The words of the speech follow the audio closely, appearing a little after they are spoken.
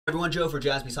Everyone, Joe for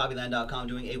JaspysHobbyland.com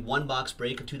doing a one-box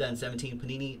break of 2017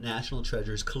 Panini National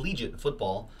Treasures Collegiate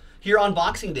Football here on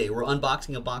Boxing Day. We're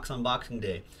unboxing a box on Boxing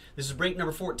Day. This is break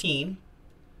number 14.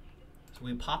 So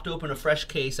we popped open a fresh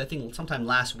case, I think sometime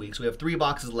last week. So we have 3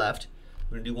 boxes left.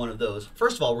 We're going to do one of those.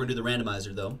 First of all, we're going to do the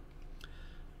randomizer, though.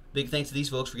 Big thanks to these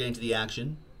folks for getting to the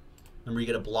action. Remember, you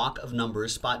get a block of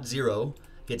numbers. Spot 0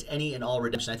 gets any and all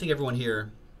redemption. I think everyone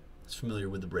here is familiar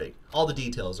with the break. All the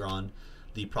details are on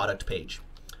the product page.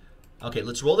 Okay,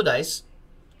 let's roll the dice.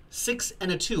 6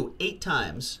 and a 2, 8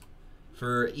 times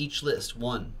for each list.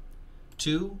 1,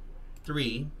 2,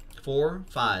 3, 4,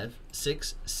 5,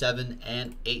 6, 7,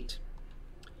 and 8.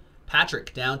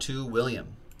 Patrick down to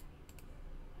William.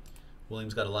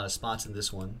 William's got a lot of spots in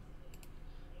this one.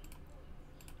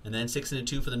 And then 6 and a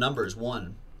 2 for the numbers.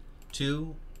 1,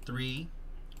 2, 3,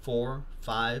 4,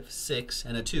 5, 6,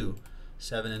 and a 2.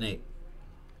 7 and 8.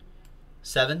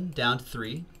 7 down to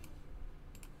 3.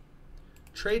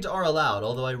 Trades are allowed,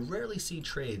 although I rarely see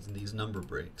trades in these number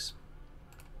breaks.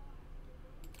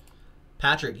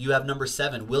 Patrick, you have number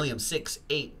 7. William, 6,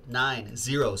 8, 9,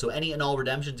 0. So any and all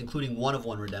redemptions, including 1 of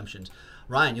 1 redemptions.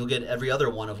 Ryan, you'll get every other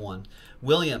 1 of 1.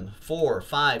 William, 4,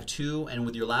 5, 2, and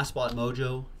with your last spot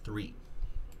mojo, 3.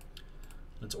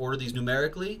 Let's order these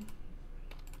numerically.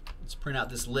 Let's print out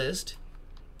this list.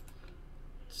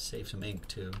 Save some ink,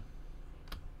 too.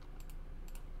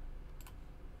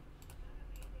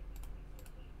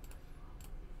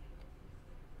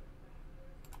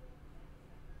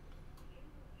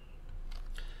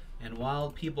 And while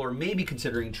people are maybe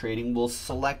considering trading, we'll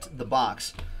select the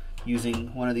box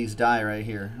using one of these die right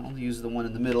here. I'll use the one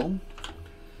in the middle.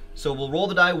 So we'll roll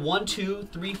the die 1, 2,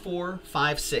 3, 4,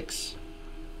 5, 6.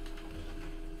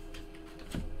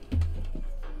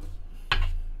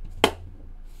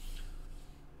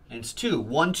 And it's 2,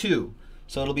 1, 2.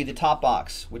 So it'll be the top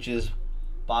box, which is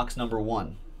box number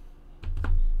 1.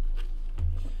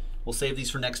 We'll save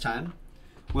these for next time.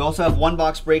 We also have 1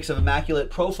 box breaks of Immaculate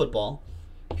Pro Football,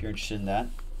 if you're interested in that.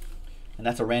 And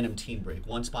that's a random team break.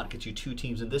 1 spot gets you 2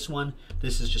 teams in this one.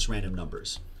 This is just random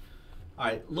numbers. All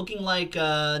right, looking like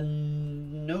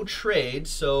no trades.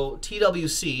 So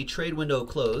TWC, trade window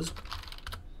closed.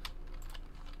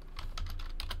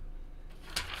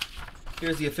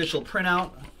 Here's the official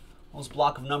printout. Those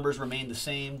block of numbers remain the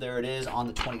same. There it is on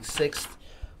the 26th.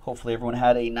 Hopefully everyone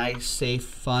had a nice, safe,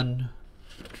 fun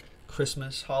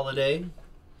Christmas holiday.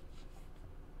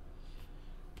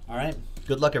 All right,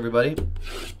 good luck, everybody.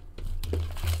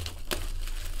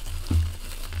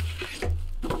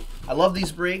 I love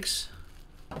these breaks,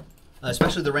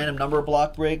 especially the random number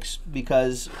block breaks,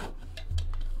 because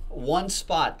 1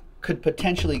 spot could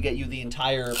potentially get you the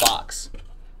entire box.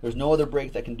 There's no other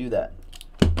break that can do that.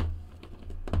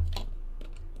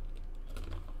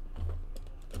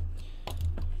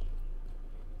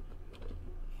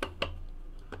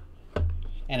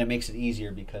 And it makes it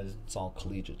easier because it's all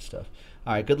collegiate stuff.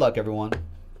 All right, good luck, everyone.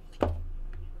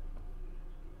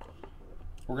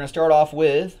 We're going to start off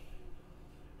with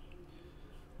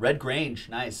Red Grange.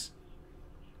 Nice.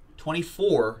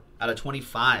 24 out of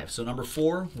 25. So number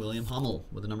 4, William Hummel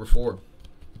with the number 4.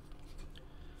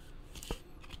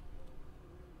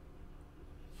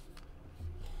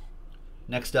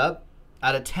 Next up,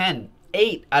 out of 10,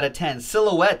 8 out of 10.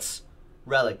 Silhouettes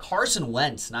relic. Carson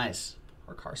Wentz. Nice.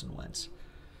 Or Carson Wentz.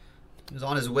 He was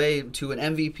on his way to an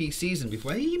MVP season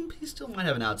before. He still might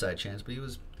have an outside chance, but he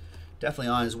was definitely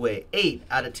on his way. 8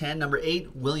 out of 10. Number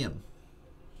 8, William.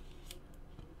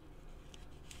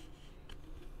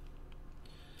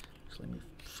 So let me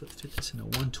fit this in a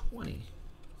 120.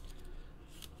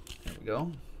 There we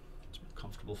go. It's a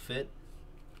comfortable fit.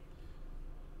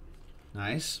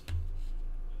 Nice.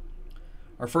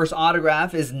 Our first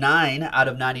autograph is 9 out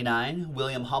of 99.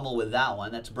 William Hummel with that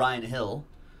one. That's Brian Hill.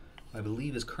 I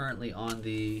believe is currently on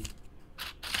the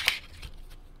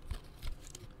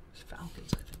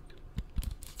Falcons, I think.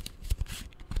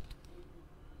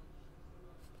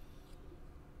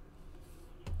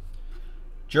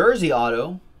 Jersey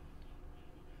auto.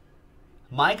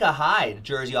 Micah Hyde,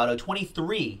 jersey auto,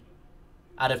 23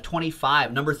 out of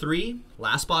 25. Number 3,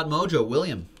 last spot mojo,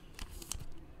 William.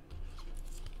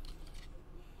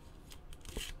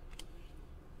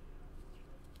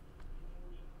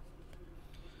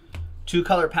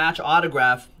 Two-color patch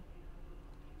autograph.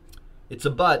 It's a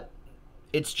Butt.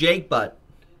 It's Jake Butt.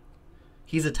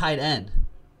 He's a tight end.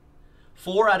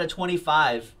 4 out of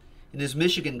 25 in his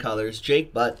Michigan colors.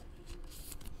 Jake Butt.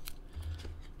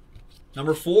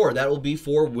 Number 4, that will be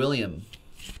for William.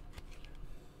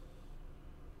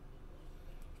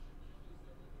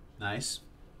 Nice.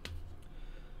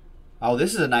 Oh,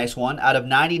 this is a nice one. Out of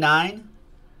 99,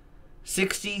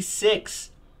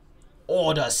 66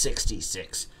 Order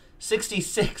 66.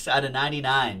 66 out of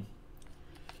 99.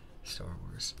 Star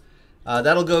Wars.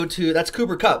 That'll go to, that's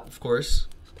Cooper Kupp, of course.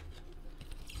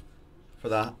 For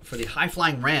the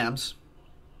high-flying Rams.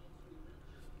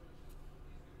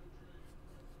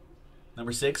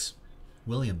 Number 6,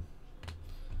 William.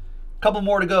 Couple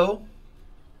more to go.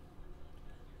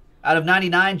 Out of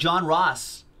 99, John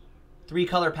Ross.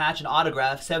 3-color patch and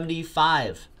autograph,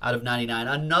 75 out of 99.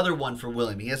 Another one for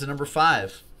William. He has a number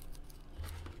 5.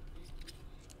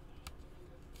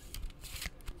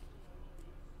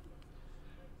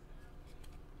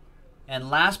 And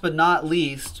last but not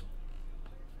least,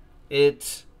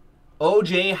 it's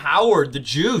O.J. Howard, the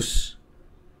Juice.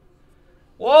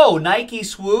 Whoa, Nike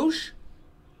swoosh.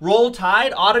 Roll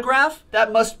Tide autograph.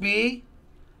 That must be.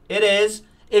 It is.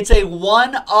 It's a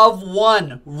 1 of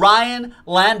 1. Ryan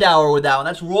Landauer with that one.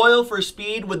 That's Royal for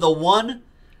speed with the 1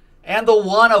 and the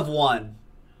 1 of 1.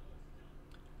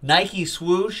 Nike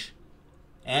swoosh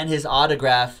and his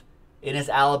autograph in his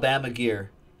Alabama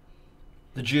gear.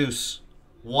 The Juice.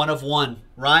 1 of 1.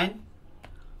 Ryan,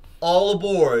 all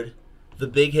aboard the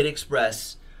Big Hit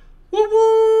Express. Woo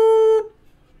woo!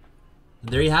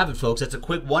 There you have it, folks. That's a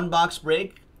quick 1-box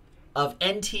break of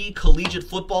NT Collegiate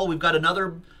Football. We've got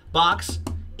another box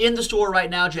in the store right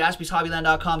now,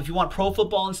 JaspysHobbyland.com. If you want pro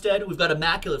football instead, we've got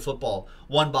Immaculate Football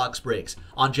 1-box breaks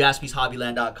on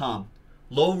JaspysHobbyland.com.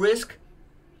 Low risk,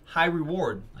 high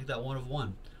reward, like that 1 of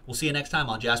 1. We'll see you next time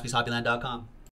on JaspysHobbyland.com.